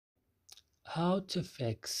How to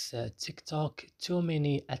fix TikTok too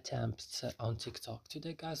many attempts on TikTok.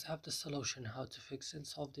 Today guys, I have the solution how to fix and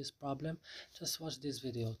solve this problem. Just watch this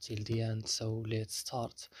video till the end. So let's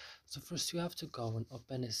start. So first you have to go and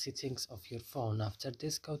open the settings of your phone. After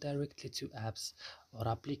this, go directly to apps or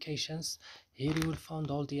applications. Here you will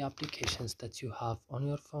find all the applications that you have on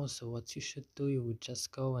your phone. So what you should do, you would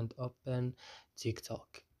just go and open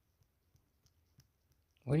TikTok.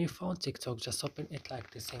 When you found TikTok, just open it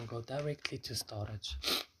like this and go directly to storage.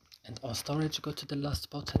 And on storage, go to the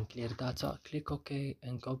last button, clear data, click OK,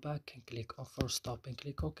 and go back and click on force stop and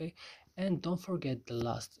click OK. And don't forget the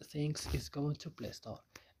last things is going to Play Store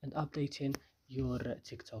and updating your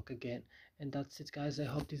TikTok again. And that's it guys, I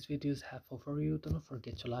hope this video is helpful for you. Don't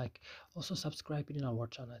forget to like, also subscribe in our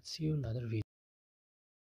channel. See you in another video.